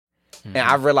And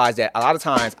I've realized that a lot of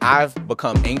times I've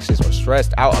become anxious or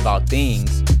stressed out about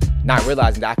things, not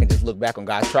realizing that I can just look back on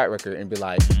God's track record and be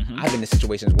like, I've been in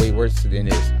situations way worse than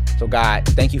this. So God,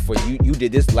 thank you for you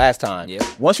did this last time. Yep.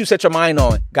 Once you set your mind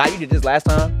on, God, you did this last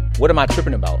time, what am I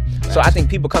tripping about? So I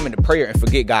think people come into prayer and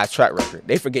forget God's track record.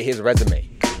 They forget his resume.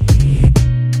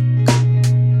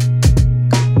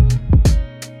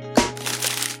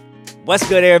 What's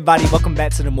good, everybody? Welcome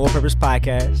back to the More Purpose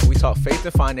Podcast. We talk faith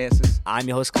and finances. I'm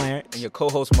your host, Clarence. And your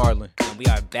co-host, Marlon. And we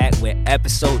are back with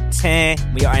episode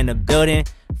 10. We are in the building,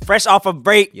 fresh off a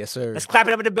break. Yes, sir. Let's clap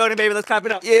it up in the building, baby. Let's clap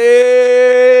it up. Yeah.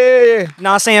 You know what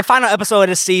I'm saying? Final episode of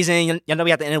the season. Y'all know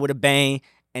we have to end it with a bang.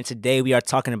 And today we are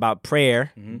talking about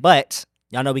prayer. But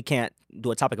y'all know we can't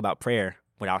do a topic about prayer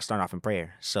without starting off in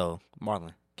prayer. So,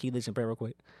 Marlon, can you lead some prayer real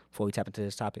quick before we tap into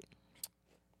this topic?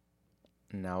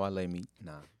 Now I lay me.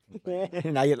 Nah.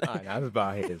 Now you're All right, now let's bow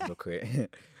our heads real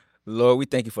quick. Lord, we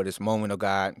thank you for this moment, oh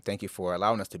God. Thank you for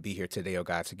allowing us to be here today, oh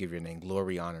God, to give your name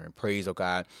glory, honor, and praise, oh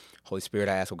God. Holy Spirit,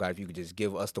 I ask, oh God, if you could just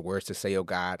give us the words to say, oh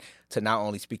God, to not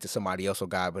only speak to somebody else, oh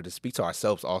God, but to speak to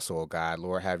ourselves also, oh God.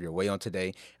 Lord, have your way on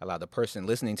today. Allow the person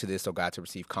listening to this, oh God, to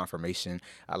receive confirmation.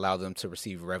 Allow them to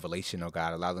receive revelation, oh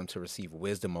God. Allow them to receive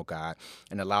wisdom, oh God,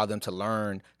 and allow them to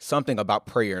learn something about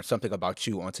prayer and something about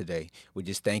you on today. We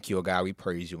just thank you, oh God. We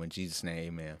praise you. In Jesus'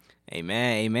 name, amen.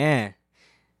 Amen, amen.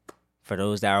 For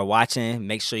those that are watching,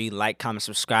 make sure you like, comment,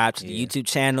 subscribe to the YouTube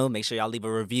channel. Make sure y'all leave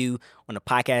a review on the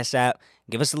podcast app.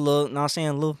 Give us a little, you know what I'm saying,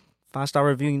 a little 5-star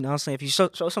review, you know what I'm saying? If you show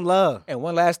some love. And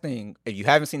one last thing, if you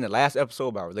haven't seen the last episode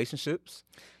about relationships,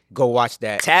 go watch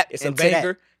that. Tap it's a into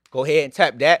banger. that. Go ahead and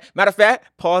tap that. Matter of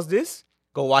fact, pause this,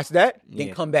 go watch that, then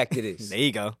Yeah. come back to this. There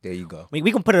you go. There you go.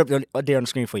 We can put it up there on the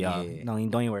screen for y'all. Yeah. Don't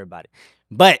even worry about it.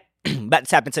 But about to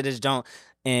tap into this joint.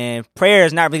 And prayer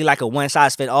is not really like a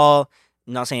one-size-fit-all.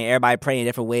 You know what I'm saying? Everybody pray in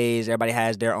different ways. Everybody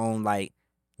has their own, like,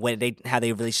 how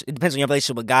they really. It depends on your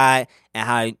relationship with God and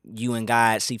how you and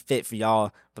God see fit for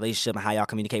y'all relationship and how y'all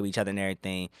communicate with each other and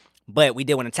everything. But we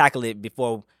did want to tackle it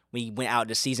before we went out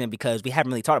this season because we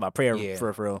haven't really talked about prayer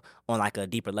for real on like a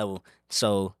deeper level.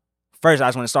 So first, I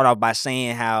just want to start off by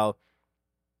saying how,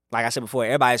 like I said before,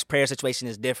 everybody's prayer situation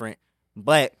is different.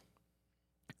 But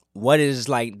what is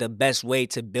like the best way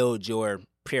to build your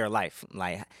prayer life?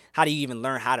 Like, how do you even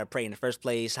learn how to pray in the first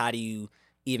place? How do you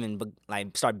even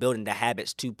like start building the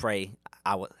habits to pray?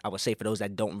 I would say for those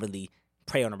that don't really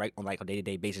pray on a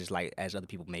day-to-day basis, like as other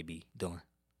people may be doing.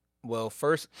 Well, I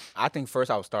would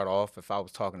start off, if I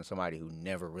was talking to somebody who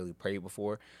never really prayed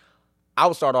before, I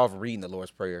would start off reading the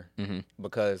Lord's Prayer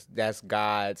because that's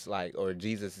God's, or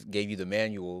Jesus gave you the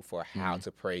manual for how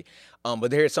to pray.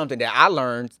 But there's something that I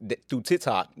learned through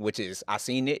TikTok, which is, I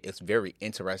seen it. It's very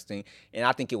interesting. And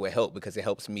I think it would help because it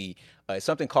helps me. It's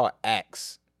something called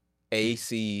ACTS,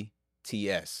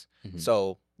 ACTS.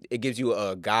 So it gives you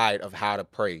a guide of how to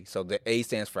pray. So the A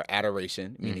stands for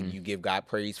adoration, meaning you give God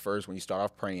praise first when you start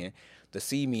off praying. The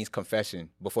C means confession.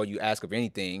 Before you ask of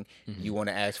anything, you want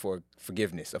to ask for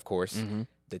forgiveness, of course.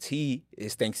 The T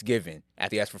is thanksgiving.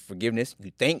 After you ask for forgiveness,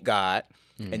 you thank God.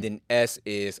 And then S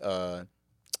is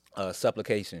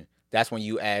supplication. That's when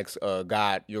you ask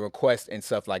God your request and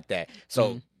stuff like that.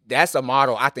 So that's a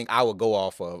model I think I would go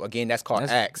off of. Again, that's called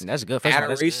ACTS. That's good.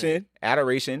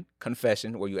 Adoration,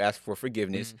 confession, where you ask for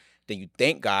forgiveness. Then you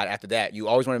thank God after that. You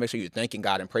always want to make sure you're thanking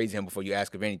God and praising him before you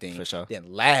ask of anything. For sure.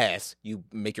 Then last, you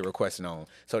make your request known.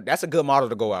 So that's a good model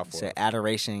to go out for. So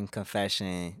adoration,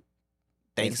 confession,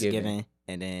 thanksgiving,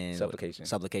 and then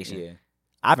supplication. Yeah.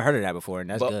 I haven't heard of that before, and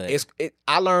that's good.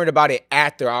 I learned about it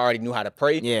after I already knew how to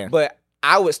pray. Yeah. But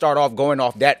I would start off going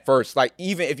off that first. Like,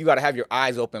 even if you got to have your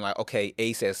eyes open, like, okay,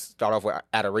 A says start off with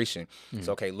adoration.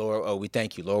 So, okay, Lord, we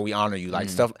thank you. Lord, we honor you. Like,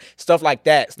 stuff like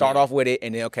that. Start off with it,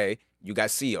 and then, okay, you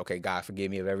got C. Okay, God, forgive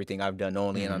me of everything I've done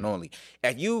knowingly and unknowingly.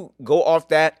 If you go off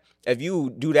that, if you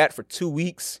do that for 2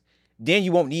 weeks, then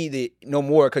you won't need it no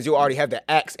more because you already have the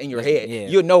acts in your head. Yeah.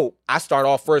 You'll know I start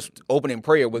off first opening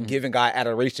prayer with giving God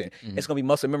adoration. It's going to be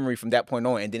muscle memory from that point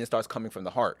on, and then it starts coming from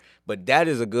the heart. But that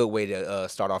is a good way to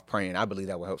start off praying. I believe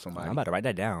that will help somebody. I'm about to write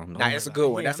that down. That's a good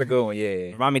one. That's a good one,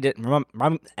 yeah.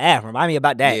 Remind me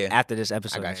about that after this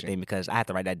episode I got and everything, because I have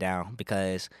to write that down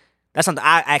because that's something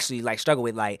I actually struggle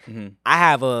with. I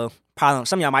have a problem.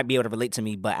 Some of y'all might be able to relate to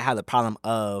me, but I have the problem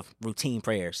of routine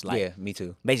prayers. Yeah, me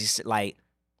too. Basically,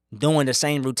 doing the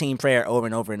same routine prayer over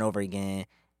and over and over again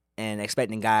and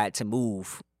expecting God to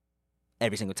move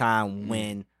every single time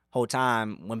when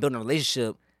building a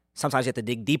relationship, sometimes you have to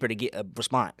dig deeper to get a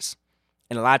response.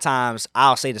 And a lot of times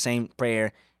I'll say the same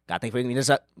prayer. God, thank you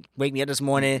for wake me up this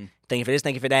morning. Thank you for this,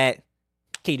 thank you for that.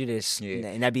 Can you do this? Yeah.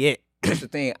 And that'd be it. That's the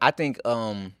thing. I think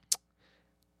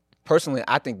personally,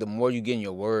 I think the more you get in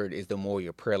your word is the more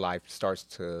your prayer life starts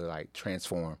to like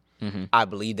transform. I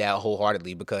believe that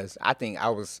wholeheartedly because I think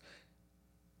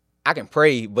I can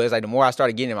pray, but it's like the more I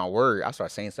started getting in my word, I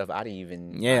started saying stuff I didn't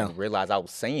even like, realize I was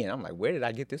saying. I'm like, where did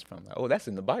I get this from? Like, oh, that's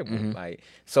in the Bible. Like,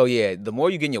 so yeah, the more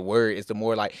you get in your word, it's the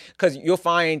more like, because you'll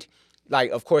find,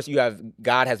 like, of course,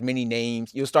 God has many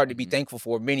names. You'll start to be thankful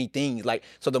for many things. Like,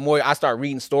 so the more I start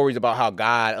reading stories about how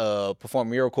God performed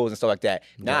miracles and stuff like that,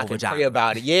 now I can pray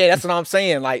about it. Yeah, that's what I'm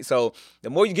saying. Like, so the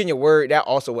more you get in your word, that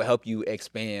also will help you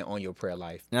expand on your prayer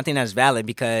life. And I think that's valid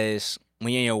because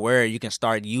when you're in your word, you can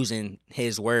start using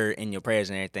his word in your prayers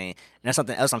and everything. And that's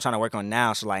something else I'm trying to work on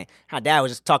now. So like how Dad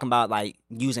was just talking about like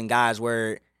using God's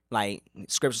word, like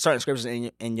certain scriptures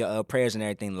in your prayers and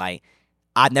everything. Like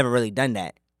I've never really done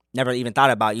that. Never even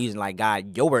thought about using like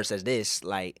God, your word says this,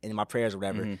 like in my prayers or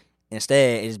whatever.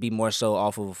 Instead, it just be more so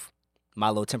off of my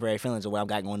little temporary feelings of what I've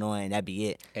got going on, and that'd be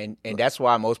it. And that's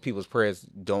why most people's prayers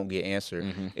don't get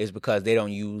answered is because they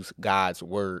don't use God's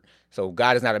word. So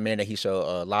God is not a man that he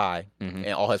shall lie, and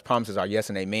all his promises are yes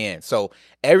and amen. So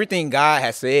everything God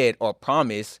has said or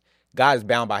promised, God is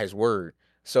bound by his word.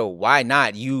 So why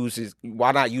not use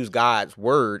God's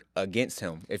word against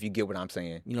him, if you get what I'm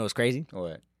saying? You know what's crazy?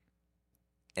 What?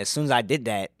 As soon as I did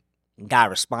that, God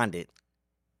responded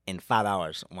in 5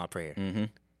 hours on my prayer.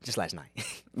 Just last night.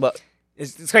 But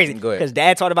it's crazy. Go ahead. Because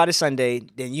Dad talked about it Sunday,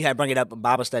 then you had brought it up in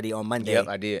Bible study on Monday. Yep,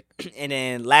 I did. And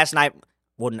then last night,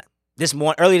 well,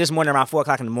 early this morning, around 4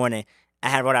 o'clock in the morning, I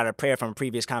had wrote out a prayer from a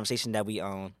previous conversation that me,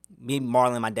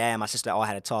 Marlon, my dad, and my sister all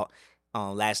had a talk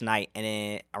last night. And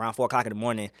then around 4 o'clock in the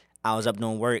morning, I was up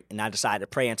doing work, and I decided to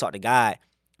pray and talk to God.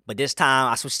 But this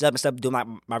time, I switched it up instead of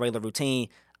doing my regular routine.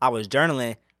 I was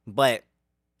journaling, but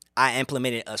I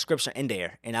implemented a scripture in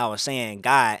there, and I was saying,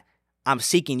 God, I'm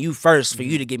seeking you first for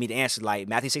you to give me the answer. Like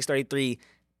Matthew 6:33,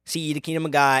 seek ye the kingdom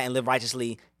of God and live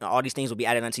righteously, and all these things will be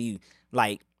added unto you.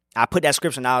 Like I put that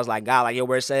scripture, and I was like, God, like your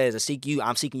word says, to seek you,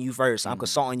 I'm seeking you first. I'm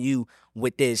consulting you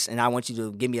with this, and I want you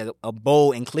to give me a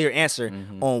bold and clear answer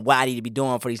on what I need to be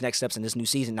doing for these next steps in this new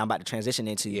season I'm about to transition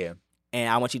into. Yeah. And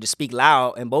I want you to speak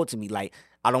loud and bold to me. Like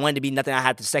I don't want it to be nothing I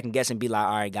have to second guess and be like,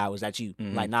 all right, God, was that you?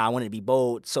 Like, nah, I want it to be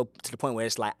bold, so to the point where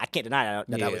it's like I can't deny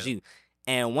that was you.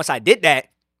 And once I did that,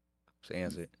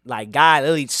 like God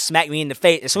literally smacked me in the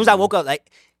face. As soon as I woke up, like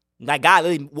God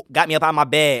literally got me up out of my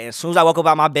bed. And as soon as I woke up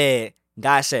out of my bed,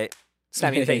 God said,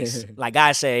 "Slap me in the face." Like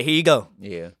God said, "Here you go."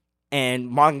 Yeah. And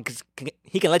Martin,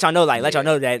 he can let y'all know, like let y'all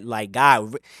know that, like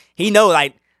God, he know,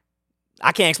 like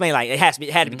I can't explain, like it had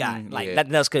to be God. Like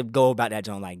nothing else could go about that,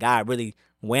 John. Like God really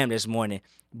whammed this morning.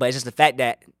 But it's just the fact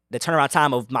that the turnaround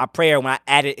time of my prayer when I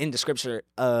added in the scripture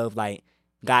of like,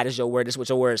 God, this is your word, this is what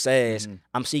your word says.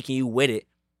 I'm seeking you with it.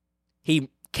 He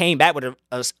came back with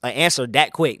an answer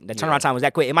that quick. The turnaround time was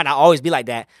that quick. It might not always be like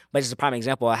that, but it's just a prime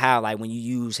example of how, like, when you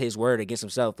use his word against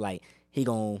himself, like, he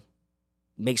gonna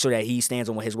make sure that he stands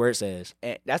on what his word says.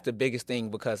 And that's the biggest thing,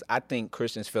 because I think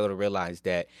Christians fail to realize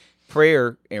that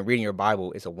prayer and reading your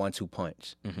Bible is a 1-2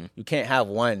 punch. You can't have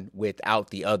one without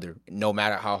the other, no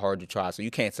matter how hard you try. So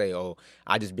you can't say, oh,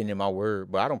 I just been in my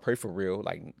word, but I don't pray for real.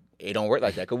 Like, it don't work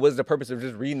like that. Because what's the purpose of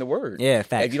just reading the word? Yeah,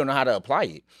 facts. If you don't know how to apply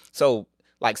it. So,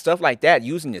 like, stuff like that,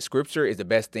 using the scripture is the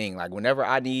best thing. Like, whenever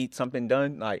I need something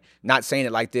done, like, not saying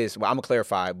it like this, well, I'm going to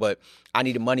clarify, but I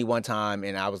needed money one time,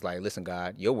 and I was like, listen,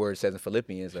 God, your word says in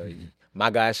Philippians, my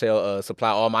God shall supply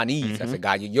all my needs. I said,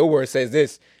 God, your word says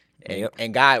this,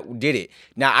 and God did it.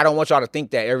 Now, I don't want y'all to think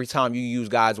that every time you use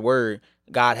God's word,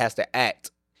 God has to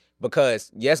act, because,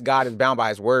 yes, God is bound by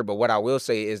his word, but what I will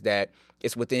say is that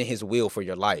it's within his will for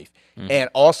your life.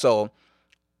 And also,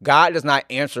 God does not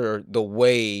answer the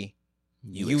way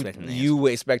you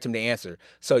would expect him to answer.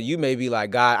 So you may be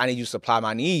like, God, I need you to supply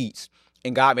my needs.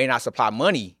 And God may not supply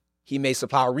money. He may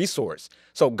supply a resource.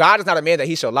 So God is not a man that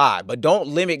he shall lie. But don't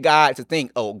limit God to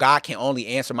think, oh, God can only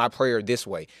answer my prayer this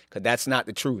way, because that's not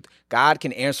the truth. God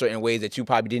can answer in ways that you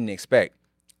probably didn't expect.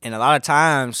 And a lot of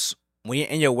times when you're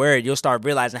in your word, you'll start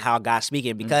realizing how God's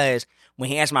speaking, because when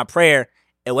he answered my prayer,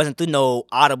 it wasn't through no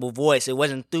audible voice. It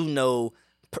wasn't through no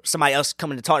somebody else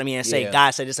coming to talk to me and say,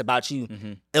 God said this about you.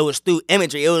 It was through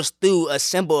imagery. It was through a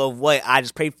symbol of what I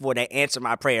just prayed for that answered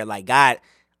my prayer. Like, God,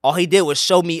 all he did was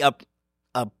show me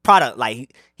a product.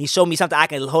 Like, he showed me something I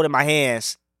can hold in my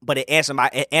hands, but it answered my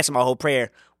whole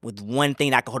prayer with one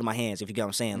thing that I can hold in my hands, if you get what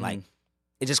I'm saying. Like,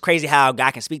 it's just crazy how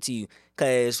God can speak to you,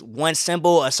 because one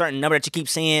symbol, a certain number that you keep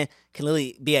seeing, can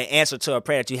literally be an answer to a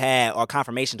prayer that you had, or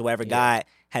confirmation to whatever God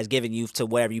has given you to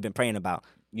whatever you've been praying about.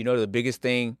 You know, the biggest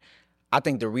thing, I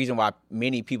think the reason why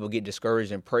many people get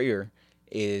discouraged in prayer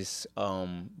is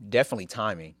definitely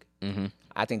timing.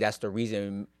 I think that's the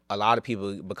reason a lot of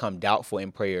people become doubtful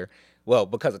in prayer, Well,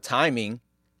 because of timing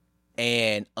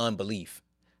and unbelief.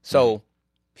 So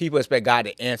people expect God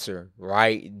to answer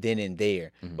right then and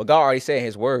there. But God already said in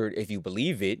his word, if you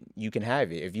believe it, you can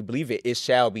have it. If you believe it, it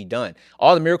shall be done.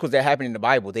 All the miracles that happen in the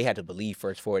Bible, they had to believe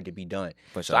first for it to be done.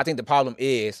 For So sure. I think the problem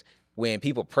is when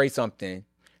people pray something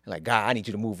like, God, I need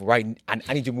you to move right. I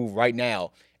need you to move right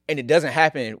now. And it doesn't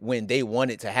happen when they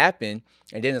want it to happen.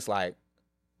 And then it's like,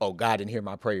 oh, God didn't hear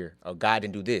my prayer. Or God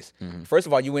didn't do this. First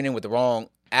of all, you went in with the wrong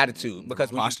attitude,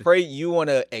 because when you pray, you want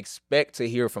to expect to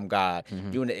hear from God.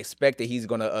 You want to expect that he's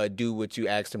going to do what you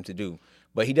asked him to do.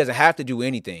 But he doesn't have to do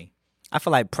anything. I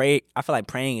feel like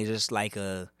praying is just like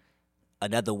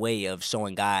another way of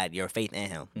showing God your faith in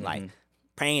him. Like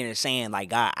praying is saying like,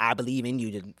 God, I believe in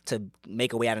you to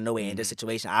make a way out of no way in this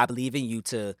situation. I believe in you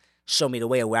to show me the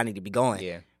way of where I need to be going.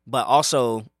 Yeah. But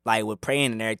also, like with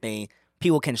praying and everything,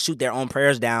 people can shoot their own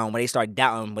prayers down when they start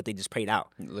doubting what they just prayed out.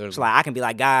 Literally. So like I can be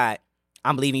like, God,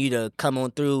 I'm believing you to come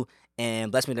on through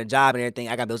and bless me with a job and everything.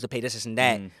 I got bills to pay, this and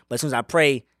that. But as soon as I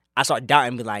pray, I start doubting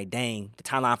and be like, dang, the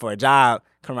timeline for a job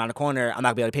come around the corner. I'm not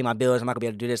gonna be able to pay my bills. I'm not gonna be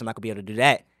able to do this. I'm not gonna be able to do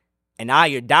that. And now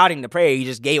you're doubting the prayer you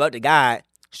just gave up to God.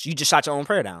 So you just shot your own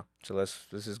prayer down. So let's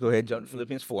just go ahead and jump to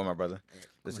Philippians 4, my brother.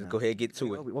 Let's just go ahead and get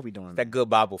to it. What we doing? It's that good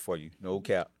Bible for you. No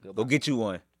cap. Go get you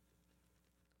one.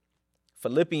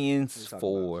 Philippians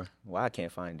 4. Why I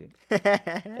can't find it.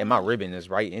 And my ribbon is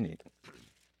right in it.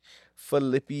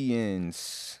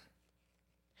 Philippians.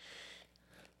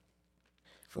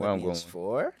 Where I'm going.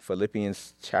 4?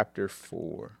 Philippians chapter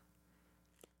 4.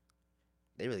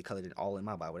 They really colored it all in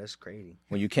my Bible. That's crazy.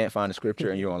 When you can't find the scripture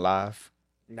and you're on live.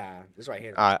 Nah, it's right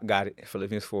here. I got it.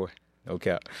 Philippians 4. No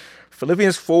cap.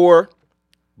 Philippians 4,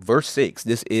 verse 6.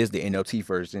 This is the NLT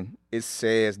version. It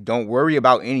says, don't worry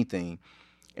about anything.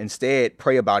 Instead,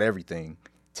 pray about everything.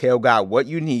 Tell God what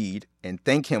you need and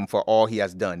thank him for all he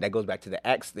has done. That goes back to the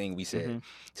Acts thing we said.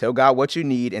 Tell God what you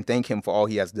need and thank him for all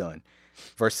he has done.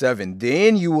 Verse 7,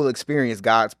 then you will experience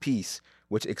God's peace,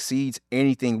 which exceeds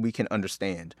anything we can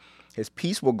understand. His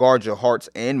peace will guard your hearts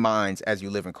and minds as you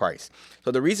live in Christ.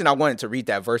 So the reason I wanted to read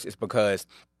that verse is because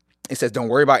it says, don't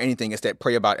worry about anything. Instead,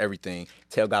 pray about everything.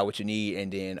 Tell God what you need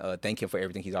and then thank him for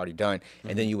everything he's already done.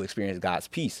 And then you will experience God's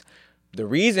peace. The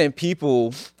reason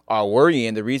people are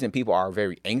worrying, the reason people are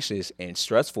very anxious and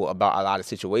stressful about a lot of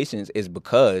situations is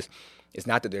because it's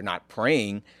not that they're not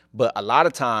praying, but a lot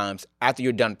of times after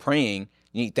you're done praying,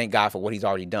 you need to thank God for what he's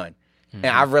already done. And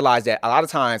I've realized that a lot of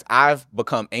times I've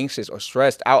become anxious or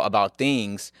stressed out about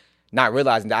things, not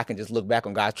realizing that I can just look back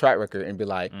on God's track record and be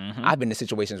like, I've been in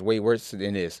situations way worse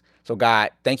than this. So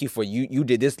God, thank you for you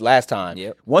did this last time.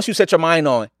 Yep. Once you set your mind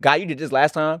on, God, you did this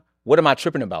last time, what am I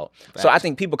tripping about? Facts. So I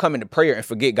think people come into prayer and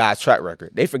forget God's track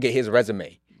record. They forget his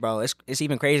resume. Bro, it's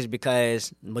even crazy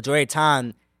because majority of the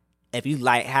time, if you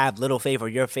like have little faith or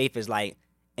your faith is like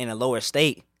in a lower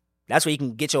state, that's where you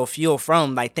can get your fuel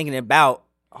from, like thinking about,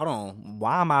 hold on,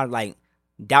 why am I like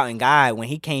doubting God when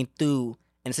he came through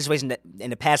in a situation that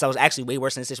in the past I was actually way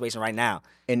worse than the situation right now.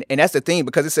 And that's the thing,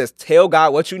 because it says, tell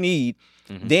God what you need,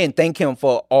 then thank him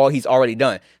for all he's already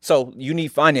done. So you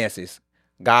need finances.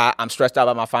 God, I'm stressed out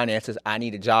about my finances. I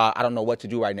need a job. I don't know what to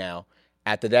do right now.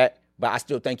 After that, but I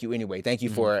still thank you anyway. Thank you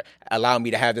for allowing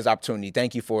me to have this opportunity.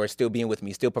 Thank you for still being with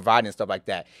me, still providing and stuff like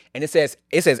that. And it says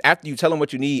after you tell him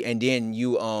what you need and then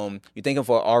you thank him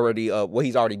for already what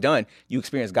he's already done, you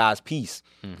experience God's peace.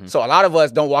 So a lot of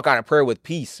us don't walk out of prayer with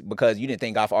peace because you didn't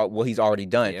thank God for what he's already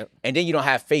done. Yep. And then you don't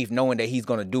have faith knowing that he's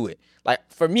going to do it. Like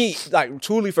for me, like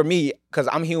truly for me, because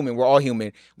I'm human, we're all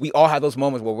human. We all have those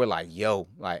moments where we're like, yo,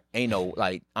 like ain't no,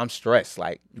 like I'm stressed.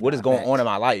 Like what is going on in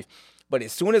my life? But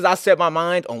as soon as I set my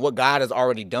mind on what God has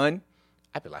already done,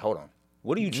 I be like, hold on,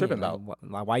 what are you tripping about?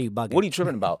 Like, why are you bugging? What are you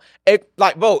tripping about?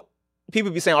 Like, bro, people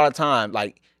be saying all the time,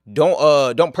 like,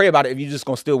 don't pray about it if you're just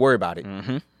gonna still worry about it.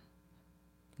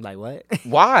 Like what?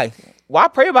 Why? Why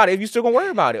pray about it if you're still gonna worry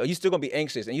about it? Or you still gonna be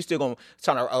anxious and you still gonna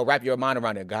try to wrap your mind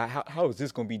around it? God, how is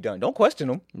this gonna be done? Don't question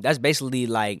them. That's basically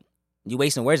like you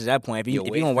wasting words at that point. If you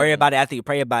You're don't worry about it after you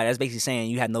pray about it, that's basically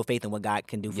saying you have no faith in what God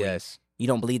can do for you. Yes. You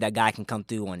don't believe that God can come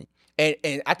through on it.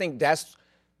 And I think that's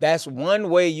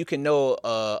one way you can know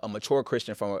a mature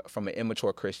Christian from an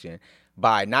immature Christian,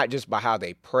 by not just by how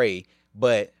they pray,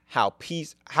 but how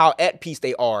at peace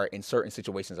they are in certain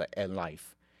situations in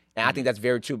life. And I think that's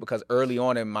very true, because early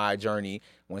on in my journey,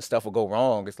 when stuff would go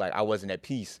wrong, it's like I wasn't at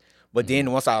peace. But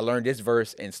then once I learned this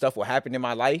verse and stuff will happen in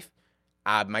my life,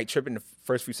 I might trip in the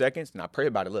first few seconds and I pray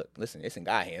about it. Look, listen, it's in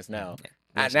God's hands now.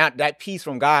 And now that peace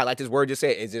from God, like this word just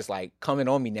said, is just like coming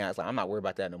on me now. It's like, I'm not worried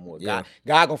about that no more. God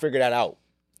gonna figure that out.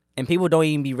 And people don't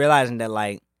even be realizing that,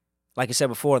 like you said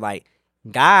before, like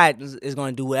God is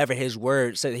going to do whatever His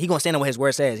word says. He going to stand on what His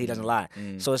word says. He doesn't lie.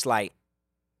 So it's like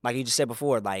you just said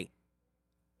before, like,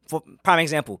 for prime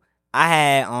example, I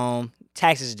had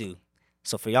taxes due.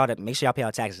 So for y'all to make sure y'all pay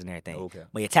all taxes and everything. Okay.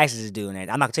 But your taxes is due and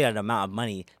everything. I'm not gonna tell you the amount of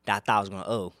money that I thought I was gonna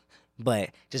owe. But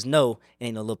just know it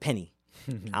ain't no little penny.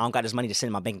 I don't got this money to send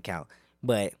in my bank account.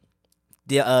 But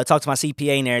talked to my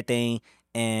CPA and everything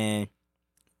and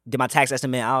did my tax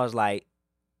estimate. I was like,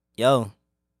 yo,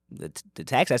 the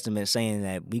tax estimate is saying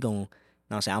that we gonna, you know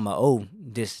what I'm saying, I'm gonna owe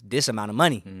this amount of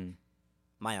money.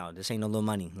 Y'all, this ain't no little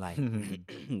money. Like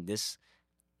this,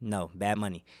 no, bad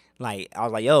money. Like, I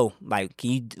was like, yo, like,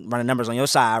 can you run the numbers on your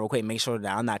side real quick, make sure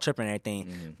that I'm not tripping and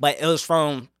everything. But it was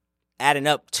from adding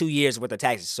up 2 years worth of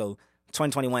taxes. So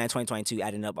 2021 and 2022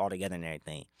 adding up all together and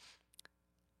everything.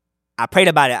 I prayed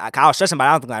about it. I was stressing about it.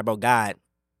 I was thinking, like, bro, God,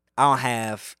 I don't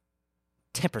have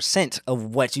 10%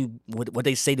 of what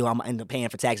they say I'm gonna end up paying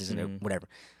for taxes and whatever.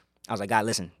 I was like, God,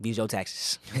 listen, these your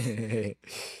taxes.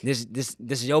 This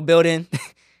is your building,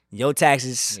 your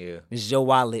taxes. Yeah. This is your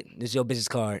wallet. This is your business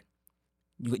card.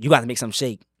 You got to make something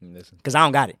shake because I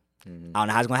don't got it. I don't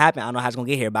know how it's gonna happen. I don't know how it's gonna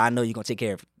get here, but I know you're gonna take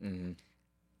care of it.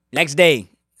 Next day,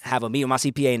 have a meeting with my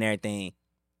CPA and everything.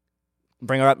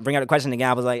 Bring up the question again.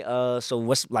 I was like, so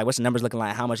what's the numbers looking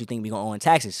like? How much you think we gonna owe in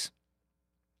taxes?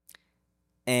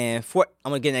 And I'm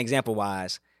gonna get an example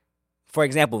wise. For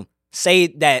example, say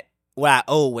that what I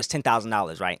owe was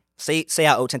 $10,000, right? Say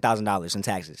I owe $10,000 in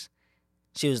taxes.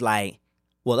 She was like,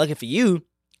 well, looking for you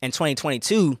in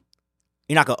 2022.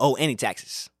 You're not gonna owe any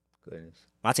taxes. Goodness.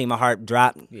 When I tell you my heart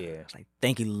dropped, Yeah. I was like,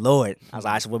 thank you, Lord. I was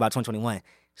like, I said, what about 2021? She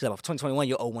said, about 2021,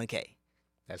 you'll owe $1K.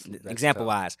 That's example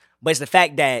wise. But it's the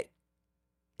fact that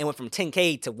it went from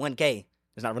 $10K to $1K.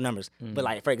 It's not real numbers. But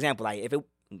like, for example, like if it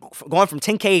going from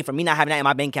 $10K from me not having that in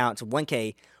my bank account to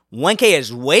 $1K, $1K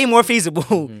is way more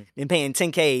feasible than paying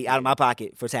 $10K out of my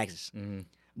pocket for taxes.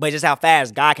 But just how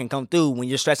fast God can come through when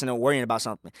you're stressing or worrying about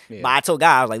something. Yeah. But I told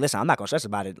God, I was like, listen, I'm not going to stress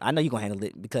about it. I know you're going to handle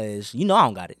it because you know I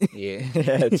don't got it. Yeah,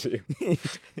 that's true.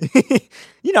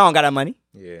 You know I don't got that money.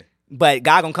 Yeah. But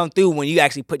God going to come through when you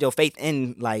actually put your faith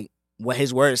in like what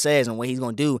His word says and what He's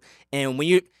going to do. And when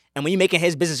you're making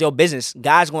His business your business,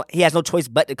 He has no choice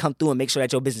but to come through and make sure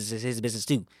that your business is His business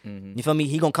too. You feel me?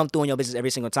 He going to come through in your business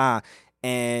every single time.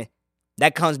 And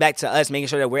that comes back to us making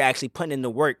sure that we're actually putting in the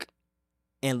work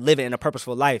and living in a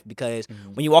purposeful life, because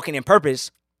when you're walking in purpose,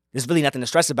 there's really nothing to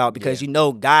stress about because you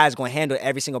know God's going to handle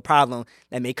every single problem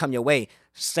that may come your way.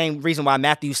 Same reason why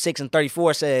Matthew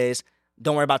 6:34 says,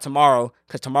 don't worry about tomorrow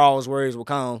because tomorrow's worries will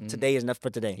come. Today is enough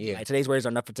for today. Yeah. Like, today's worries are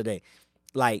enough for today.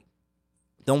 Like,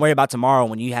 don't worry about tomorrow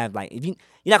when you have, like, if you're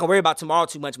not going to worry about tomorrow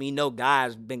too much when you know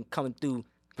God's been coming through,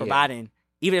 providing,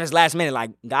 even if it's last minute.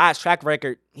 Like, God's track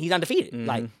record, He's undefeated.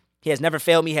 Like, He has never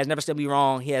failed me. He has never steered me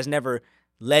wrong. He has never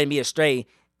led me astray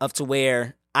up to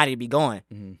where I need to be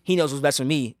going. He knows what's best for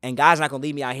me. And God's not going to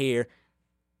leave me out here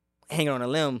hanging on a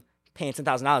limb paying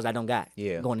 $10,000 I don't got.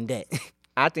 Yeah. Going in debt.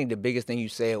 I think the biggest thing you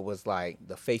said was like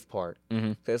the faith part.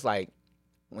 So it's like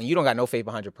when you don't got no faith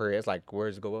behind your prayer, it's like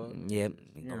words go up. Yeah.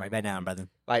 Go right back down, brother.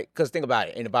 Like, because think about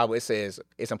it. In the Bible, it says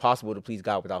it's impossible to please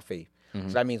God without faith.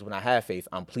 So that means when I have faith,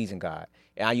 I'm pleasing God.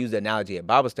 And I use the analogy at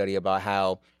Bible study about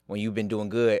how when you've been doing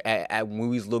good when we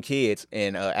was little kids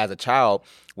and as a child,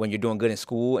 when you're doing good in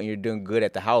school and you're doing good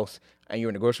at the house and you're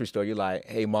in the grocery store, you're like,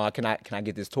 hey, Ma, can I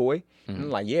get this toy? And I'm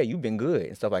like, yeah, you've been good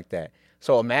and stuff like that.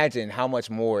 So imagine how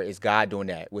much more is God doing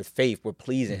that with faith. We're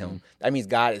pleasing Him. That means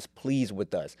God is pleased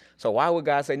with us. So why would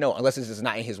God say no? Unless it's just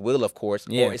not in His will, of course,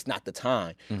 or it's not the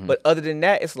time. But other than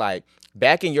that, it's like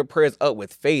backing your prayers up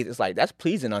with faith. It's like that's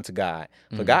pleasing unto God.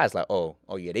 So God's like, oh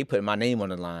yeah, they putting my name on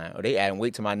the line, or they adding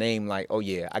weight to my name. Like, oh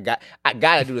yeah, I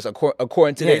gotta do this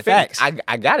according to their faith.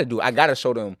 I gotta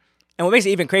show them. And what makes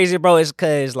it even crazier, bro, is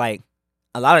because like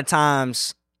a lot of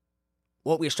times,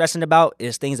 what we're stressing about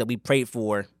is things that we prayed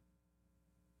for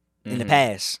in the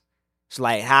past. So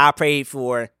like how I prayed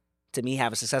for to me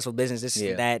have a successful business, this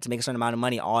and that, to make a certain amount of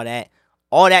money, all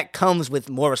that comes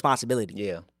with more responsibility.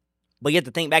 Yeah. But you have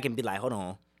to think back and be like, hold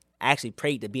on, I actually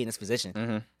prayed to be in this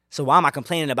position. So why am I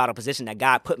complaining about a position that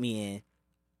God put me in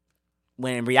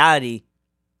when in reality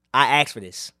I asked for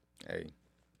this? Hey,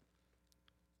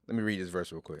 let me read this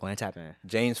verse real quick. Go ahead and tap in.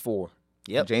 James 4.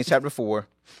 Yep. James chapter 4.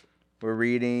 We're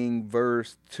reading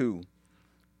verse 2.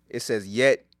 It says,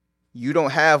 yet you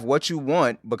don't have what you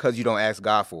want because you don't ask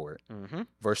God for it.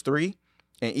 Verse 3,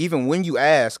 and even when you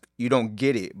ask, you don't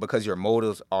get it because your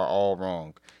motives are all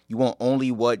wrong. You want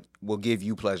only what will give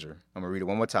you pleasure. I'm going to read it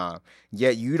one more time.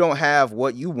 Yet you don't have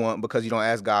what you want because you don't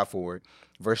ask God for it.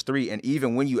 Verse 3, and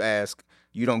even when you ask,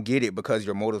 you don't get it because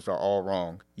your motives are all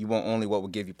wrong. You want only what will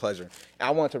give you pleasure. And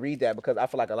I want to read that because I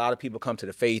feel like a lot of people come to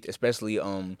the faith, especially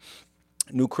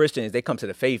new Christians, they come to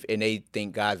the faith and they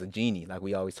think God's a genie, like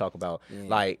we always talk about.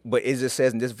 Like, but it just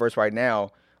says in this verse right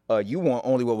now, you want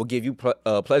only what will give you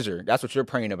pleasure. That's what you're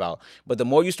praying about. But the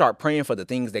more you start praying for the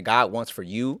things that God wants for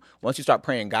you, once you start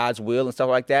praying God's will and stuff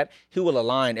like that, he will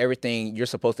align everything you're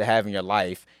supposed to have in your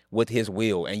life with his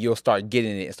will, and you'll start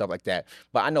getting it and stuff like that.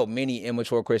 But I know many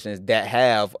immature Christians that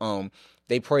have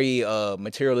they pray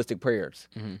materialistic prayers.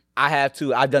 I have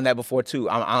too. I've done that before too.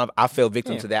 I fell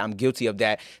victim to that. I'm guilty of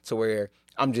that, to where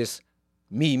I'm just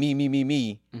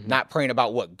me, not praying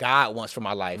about what God wants for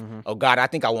my life. Oh, God, I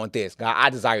think I want this. God, I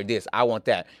desire this. I want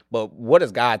that. But what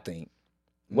does God think?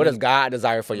 What does God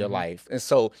desire for your life? And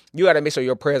so you got to make sure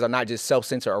your prayers are not just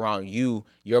self-centered around you,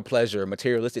 your pleasure,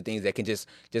 materialistic things that can just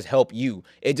help you.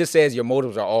 It just says your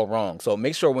motives are all wrong. So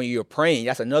make sure when you're praying,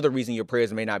 that's another reason your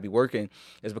prayers may not be working,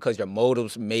 is because your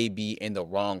motives may be in the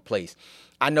wrong place.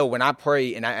 I know when I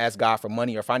pray and I ask God for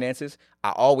money or finances,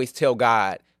 I always tell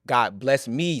God, God, bless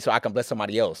me so I can bless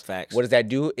somebody else. Facts. What does that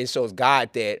do? It shows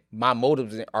God that my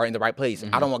motives are in the right place.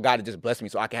 I don't want God to just bless me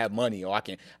so I can have money, or I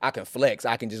can flex.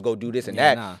 I can just go do this and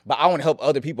that. Nah. But I want to help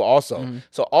other people also.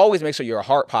 So always make sure your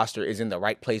heart posture is in the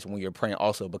right place when you're praying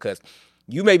also, because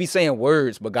you may be saying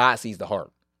words, but God sees the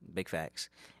heart. Big facts.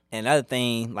 And another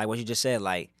thing, like what you just said,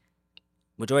 like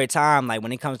majority of the time, like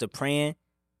when it comes to praying,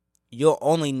 you'll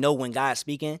only know when God's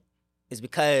speaking is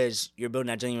because you're building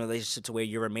that genuine relationship to where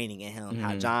you're remaining in him.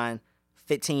 How John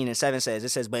 15:7 says, it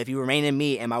says, but if you remain in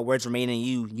me and my words remain in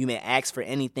you, you may ask for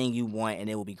anything you want and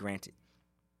it will be granted.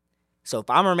 So if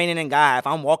I'm remaining in God, if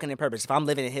I'm walking in purpose, if I'm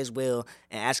living in his will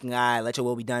and asking God, let your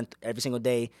will be done every single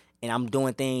day, and I'm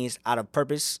doing things out of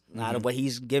purpose, out of what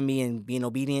he's given me and being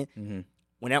obedient,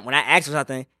 when I ask for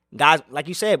something, God, like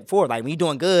you said before, like when you're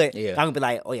doing good, I'm going to be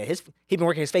like, oh yeah, he been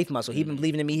working his faith muscle. He been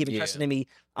believing in me. He been trusting in me.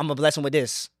 I'm going to bless him with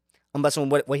this. I'm blessing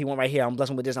with what he want right here. I'm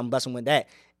blessing with this. I'm blessing with that.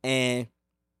 And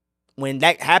when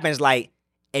that happens, like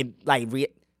when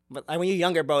you're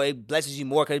younger, bro, it blesses you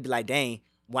more because it be like, dang,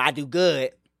 when I do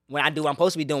good, when I do what I'm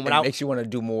supposed to be doing, It makes you want to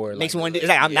do more. Makes me want to do. It's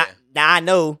like I'm not. Now I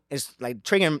know it's like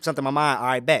triggering something in my mind. All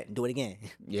right, bet, do it again.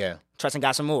 Yeah. Trusting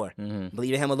God some more.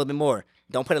 Believe in him a little bit more.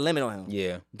 Don't put a limit on him.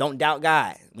 Yeah. Don't doubt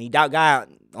God. When you doubt God,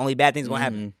 only bad things gonna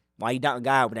happen. Why you doubt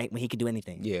God when he can do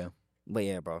anything? Yeah. But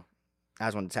yeah, bro. I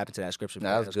just wanted to tap into that scripture. No,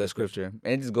 that was a good scripture.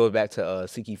 And it just goes back to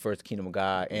seek ye first the kingdom of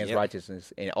God and his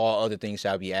righteousness, and all other things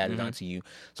shall be added unto you.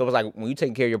 So it's like when you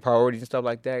taking care of your priorities and stuff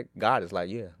like that, God is like,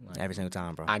 yeah. Like, every single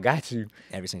time, bro. I got you.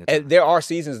 Every single time. And there are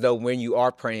seasons, though, when you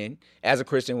are praying, as a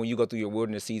Christian, when you go through your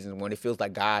wilderness seasons, when it feels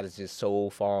like God is just so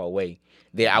far away.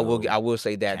 I will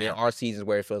say that. There are seasons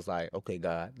where it feels like, okay,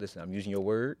 God, listen, I'm using your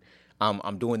word.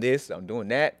 I'm doing this, I'm doing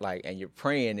that, like, and you're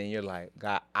praying and you're like,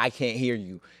 God, I can't hear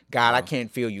you. God, I can't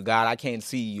feel you. God, I can't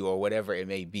see you, or whatever it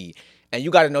may be. And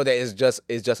you got to know that it's just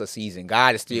a season.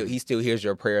 God is still, he still hears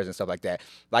your prayers and stuff like that.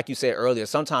 Like you said earlier,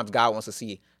 sometimes God wants to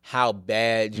see how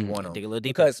bad you want him. Dig a little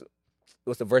deeper. Because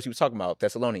what's the verse you were talking about?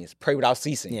 Thessalonians, pray without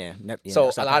ceasing. Yeah.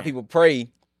 So a lot of people pray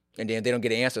and then they don't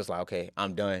get an answer. It's like, okay,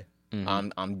 I'm done.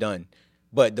 I'm done.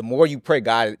 But the more you pray,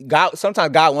 God,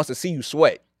 sometimes God wants to see you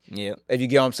sweat. Yeah. If you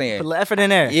get what I'm saying. Put a little effort in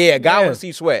there. Yeah, God wants to see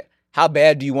you sweat. How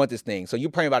bad do you want this thing? So you're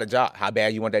praying about a job. How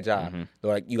bad you want that job?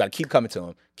 Like, you got to keep coming to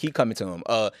him. Keep coming to him.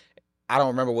 I don't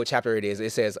remember what chapter it is.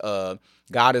 It says,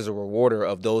 God is a rewarder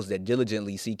of those that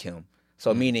diligently seek him.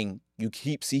 So meaning you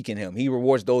keep seeking him. He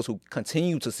rewards those who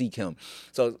continue to seek him.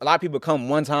 So a lot of people come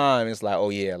one time and it's like,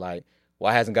 oh yeah, like,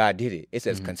 why hasn't God did it? It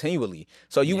says continually.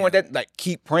 So you want that, like,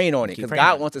 keep praying on it, because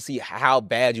God wants to see how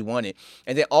bad you want it.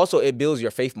 And then also it builds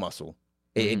your faith muscle.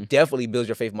 It definitely builds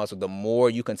your faith muscle the more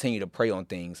you continue to pray on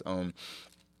things. Bro,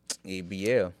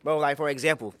 like, for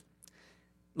example,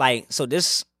 like, so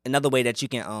this another way that you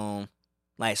can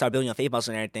like start building your faith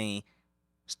muscle and everything.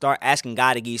 Start asking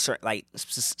God to give you certain, like,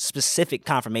 specific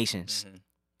confirmations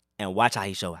and watch how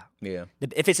he show out. Yeah.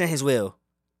 If it's in his will,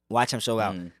 watch him show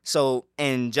out. So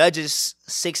in Judges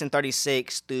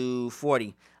 6:36 through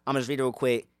 40, I'm just read it real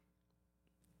quick.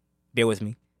 Bear with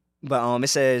me. But it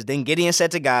says, then Gideon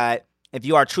said to God, if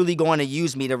you are truly going to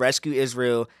use me to rescue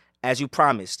Israel as you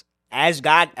promised, as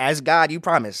God you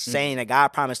promised, saying that God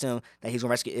promised him that he's going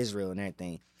to rescue Israel and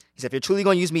everything. He said, if you're truly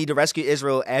going to use me to rescue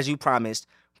Israel as you promised,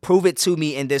 prove it to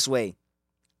me in this way.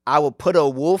 I will put a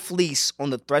wool fleece on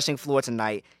the threshing floor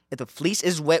tonight. If the fleece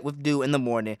is wet with dew in the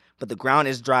morning, but the ground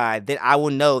is dry, then I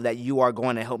will know that you are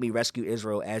going to help me rescue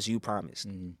Israel as you promised.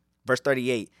 Verse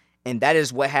 38. And that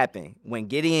is what happened. When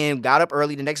Gideon got up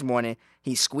early the next morning,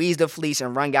 he squeezed the fleece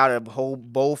and wrung out a whole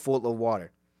bowl full of water.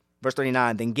 Verse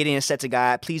 39, then Gideon said to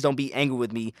God, please don't be angry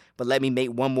with me, but let me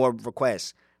make one more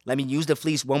request. Let me use the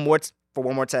fleece for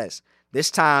one more test.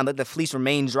 This time, let the fleece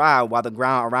remain dry while the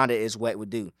ground around it is wet with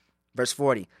dew. Verse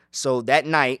 40, so that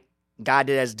night, God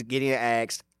did as Gideon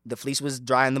asked. The fleece was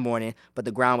dry in the morning, but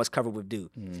the ground was covered with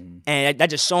dew. Mm-hmm. And that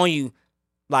just showing you,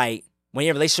 like, when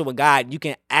you're in a relationship with God, you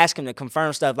can ask him to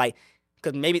confirm stuff, like,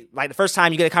 because maybe, like, the first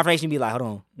time you get a confirmation, you be like, hold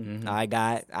on. Mm-hmm. All right,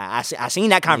 God, I seen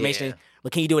that confirmation,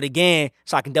 but can you do it again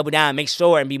so I can double down and make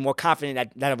sure and be more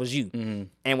confident that it was you? Mm-hmm.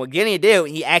 And what Gideon did,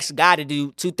 he asked God to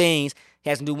do two things. He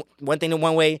has to do one thing in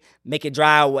one way, make it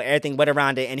dry with everything wet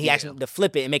around it, and he asked him to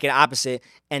flip it and make it opposite,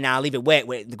 and now leave it wet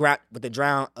with the ground, with the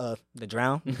drown.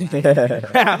 Dry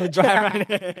around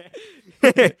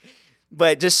it.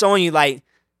 But just showing you, like,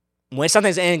 when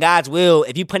something's in God's will,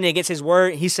 if you put it against his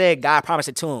word, he said God promised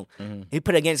it to him. Mm-hmm. If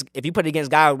you put it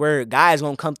against God's word, God is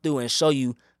gonna come through and show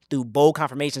you through bold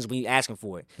confirmations when you asking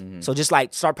for it. Mm-hmm. So just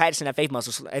like start practicing that faith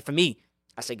muscle. So, for me,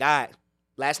 I said, God,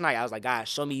 last night I was like, God,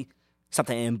 show me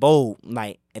something in bold.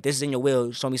 Like, if this is in your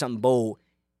will, show me something bold.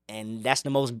 And that's the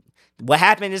most. What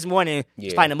happened this morning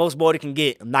is probably the most bold it can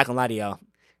get. I'm not gonna lie to y'all.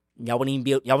 Y'all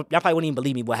probably wouldn't even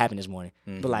believe me what happened this morning.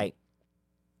 Mm-hmm. But like,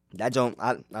 that don't.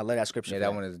 I love that scripture.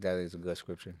 Yeah, that is a good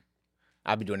scripture.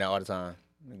 I be doing that all the time.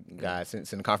 God, send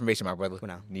the confirmation, my brother.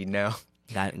 Now. Need now.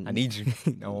 God, I need you.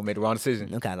 I won't make the wrong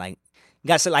decision. Okay, like, you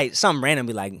got to like something random.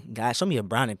 Be like, God, show me a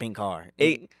brown and pink car.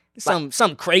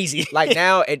 Something crazy. Like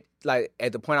now, at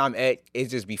the point I'm at, it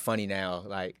just be funny now.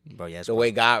 Like, bro, yes, the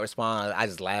way God responds, I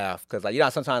just laugh because, like, you know,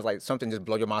 sometimes like something just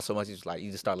blow your mind so much, you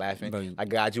just start laughing. Bro, like,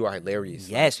 God, you are hilarious.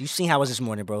 Yes, you seen how I was this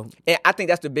morning, bro. And I think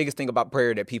that's the biggest thing about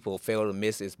prayer that people fail to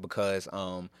miss is because a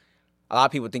lot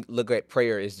of people look at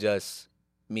prayer as just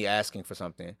me asking for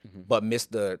something, but miss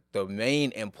the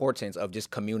main importance of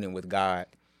just communing with God,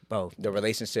 bro. The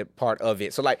relationship part of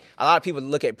it. So like a lot of people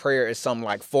look at prayer as some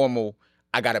like formal.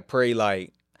 I gotta pray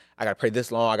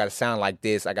this long. I gotta sound like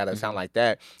this. I gotta sound like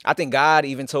that. I think God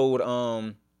even told I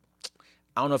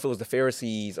don't know if it was the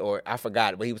Pharisees or I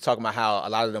forgot, but he was talking about how a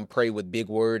lot of them pray with big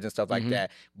words and stuff like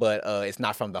that, but it's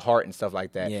not from the heart and stuff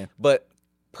like that. Yeah. But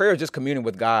prayer is just communing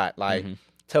with God. Like,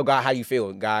 tell God how you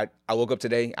feel. God, I woke up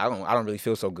today. I don't really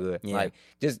feel so good. Yeah. Like,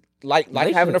 just like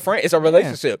having a friend. It's a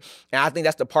relationship. And I think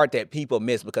that's the part that people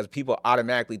miss because people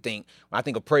automatically think, when I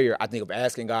think of prayer, I think of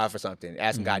asking God for something,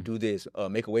 asking God, do this,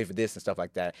 make a way for this and stuff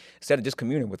like that, instead of just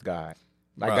communing with God.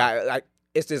 Like, Bro. God, like,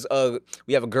 it's this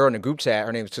we have a girl in the group chat,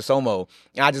 her name is Chisomo,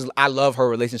 and I love her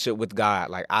relationship with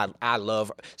God. Like, I love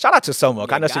her. Shout out to Chisomo.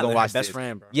 I know she's gonna watch this. Best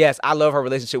friend, bro. Yes, I love her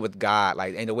relationship with God,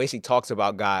 like, and the way she talks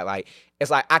about God. Like, it's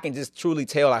like I can just truly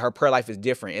tell, like, her prayer life is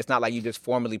different. It's not like you just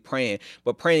formally praying,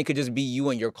 but praying could just be you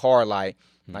in your car, like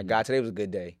God, today was a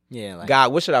good day. Yeah, like,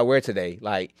 God, what should I wear today?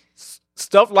 Like,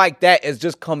 stuff like that is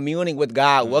just communing with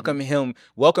God, welcoming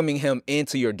him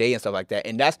into your day and stuff like that.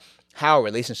 And that's how a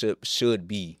relationship should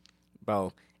be.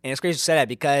 bro. And it's crazy to say that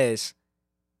because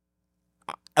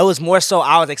it was more so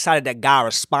I was excited that God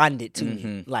responded to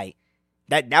me. Like,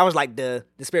 that was like the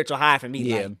spiritual high for me.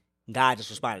 Yeah. Like, God just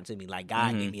responded to me. Like,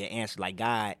 God gave me an answer. Like,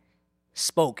 God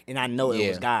spoke, and I know it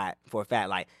was God for a fact.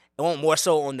 Like, it wasn't more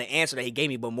so on the answer that he gave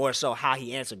me, but more so how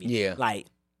he answered me. Yeah. Like,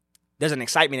 there's an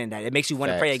excitement in that. It makes you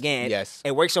want to pray again. Yes.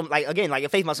 It works, like, again, like your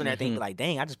faith muscle and everything. Like,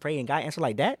 dang, I just prayed and God answered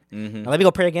like that? Now let me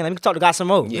go pray again. Let me talk to God some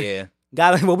more. Yeah.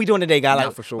 God, like, what we doing today, God? Nah,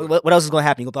 Like, for sure. what else is gonna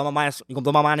happen? You gonna blow my mind? You gonna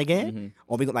blow my mind again?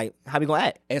 Or we gonna, like, how we gonna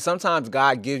act? And sometimes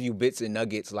God gives you bits and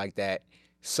nuggets like that.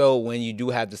 So when you do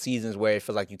have the seasons where it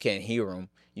feels like you can't hear him,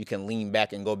 you can lean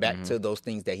back and go back to those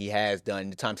things that he has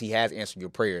done, the times he has answered your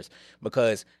prayers.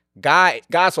 Because God's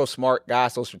so smart,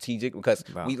 God's so strategic, because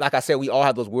we, like I said, we all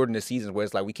have those wilderness seasons where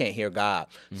it's like we can't hear God.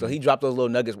 So he dropped those little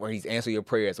nuggets where he's answered your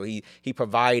prayers. So he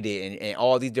provided and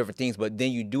all these different things. But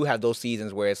then you do have those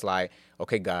seasons where it's like,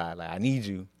 okay, God, like, I need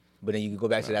you. But then you can go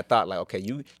back to that thought, like, okay,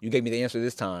 you gave me the answer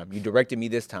this time. You directed me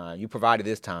this time. You provided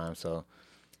this time. So,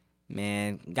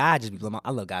 Man, God just be blowing my.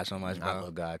 I love God so much, bro. I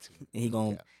love God too. And he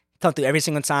gonna come through every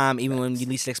single time, even when you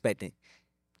least expect it.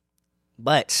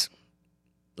 But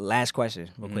last question,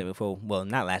 real quick before. Well,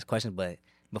 not last question, but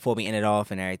before we end it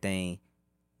off and everything,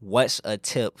 what's a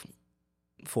tip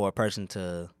for a person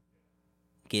to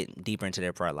get deeper into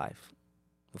their prayer life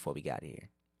before we got here?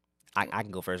 I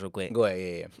can go first real quick. Go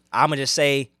ahead, yeah. I'm going to just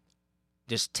say,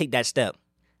 just take that step.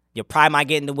 Your pride might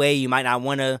get in the way. You might not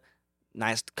want to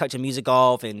cut your music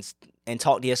off and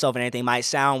talk to yourself and everything. It might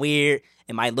sound weird.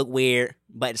 It might look weird.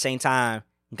 But at the same time,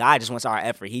 God just wants our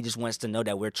effort. He just wants to know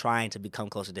that we're trying to become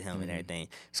closer to him and everything.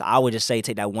 So I would just say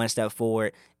take that one step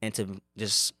forward and to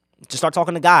just start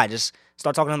talking to God. Just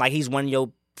start talking to him like he's one of your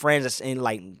friends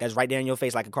that's right there in your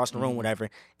face, like across the room, whatever.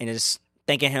 And just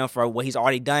thanking him for what he's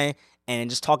already done and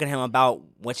just talking to him about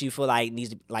what you feel like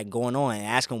needs to like going on, and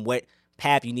ask him what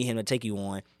path you need him to take you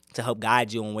on to help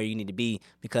guide you on where you need to be,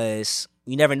 because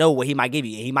you never know what he might give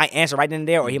you. He might answer right then and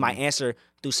there, or he might answer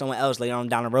through someone else later on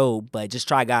down the road. But just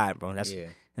try God, bro. That's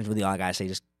really all I gotta say.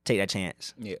 Just take that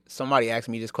chance. Yeah. Somebody asked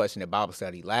me this question at Bible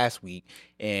study last week,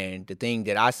 and the thing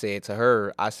that I said to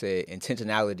her, I said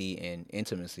intentionality and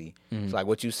intimacy. So like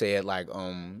what you said, like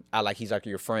he's like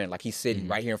your friend, like he's sitting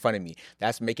right here in front of me.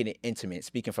 That's making it intimate,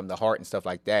 speaking from the heart and stuff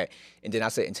like that. And then I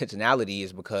said intentionality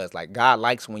is because like God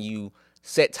likes when you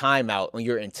set time out, when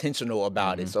you're intentional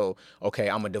about it. So, okay,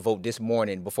 I'm going to devote this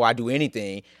morning, before I do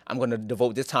anything, I'm going to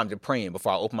devote this time to praying.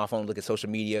 Before I open my phone, look at social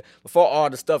media, before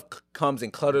all the stuff comes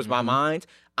and clutters my mind,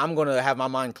 I'm going to have my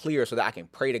mind clear so that I can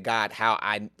pray to God how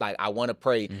I want to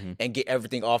pray and get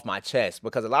everything off my chest.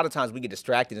 Because a lot of times we get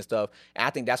distracted and stuff, and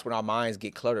I think that's when our minds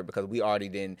get cluttered, because we already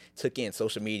then took in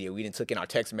social media, we then took in our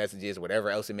text messages, whatever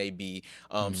else it may be.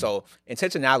 So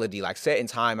intentionality, like setting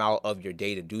time out of your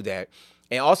day to do that.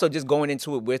 And also just going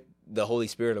into it with the Holy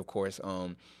Spirit, of course.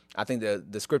 I think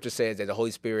the scripture says that the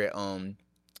Holy Spirit,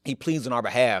 he pleads on our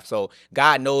behalf. So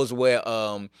God knows where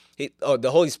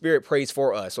the Holy Spirit prays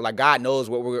for us. So like God knows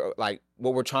what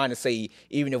we're trying to say,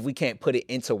 even if we can't put it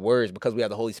into words, because we have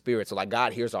the Holy Spirit. So like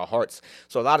God hears our hearts.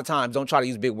 So a lot of times, don't try to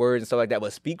use big words and stuff like that,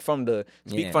 but speak from the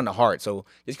heart. So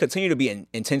just continue to be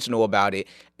intentional about it,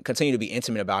 continue to be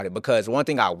intimate about it. Because one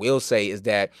thing I will say is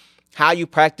that how you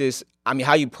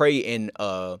pray in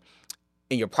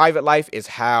your private life is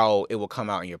how it will come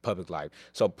out in your public life.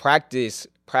 So practice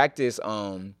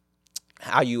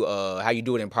how you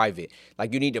do it in private.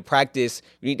 Like you need to practice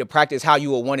how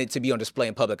you will want it to be on display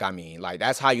in public. I mean, like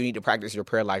that's how you need to practice your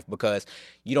prayer life, because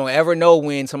you don't ever know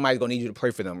when somebody's gonna need you to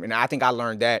pray for them. And I think I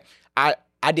learned that I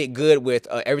did good with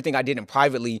everything I did in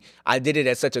privately. I did it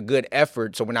at such a good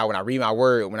effort. So when I read my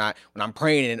word, when I'm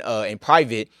praying in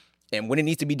private, and when it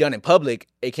needs to be done in public,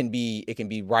 it can be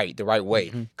right, the right way.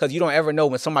 Because you don't ever know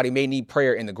when somebody may need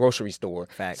prayer in the grocery store.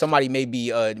 Facts. Somebody may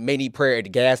need prayer at the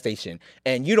gas station.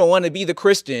 And you don't want to be the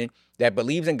Christian that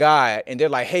believes in God, and they're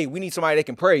like, hey, we need somebody that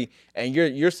can pray. And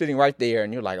you're sitting right there,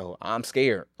 and you're like, oh, I'm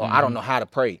scared, or I don't know how to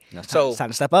pray. So it's time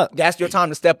to step up. That's your time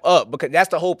to step up, because that's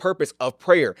the whole purpose of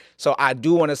prayer. So I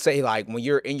do want to say, like, when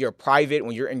you're in your private,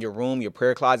 when you're in your room, your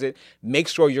prayer closet, make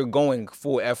sure you're going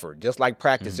full effort, just like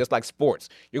practice, just like sports.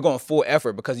 You're going full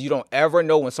effort, because you don't ever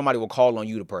know when somebody will call on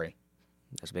you to pray.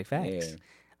 That's big facts. Yeah.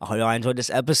 I hope y'all enjoyed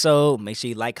this episode. Make sure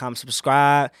you like, comment,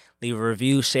 subscribe, leave a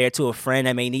review, share it to a friend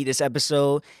that may need this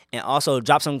episode, and also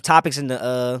drop some topics in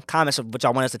the comments of what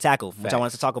y'all want us to tackle, what y'all want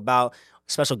us to talk about,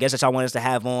 special guests that y'all want us to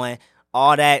have on,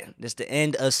 all that. This is the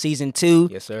end of season 2.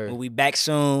 Yes, sir. We'll be back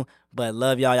soon, but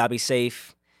love y'all. Y'all be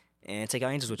safe, and take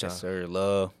our angels with y'all. Yes, sir.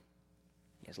 Love.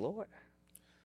 Yes, Lord.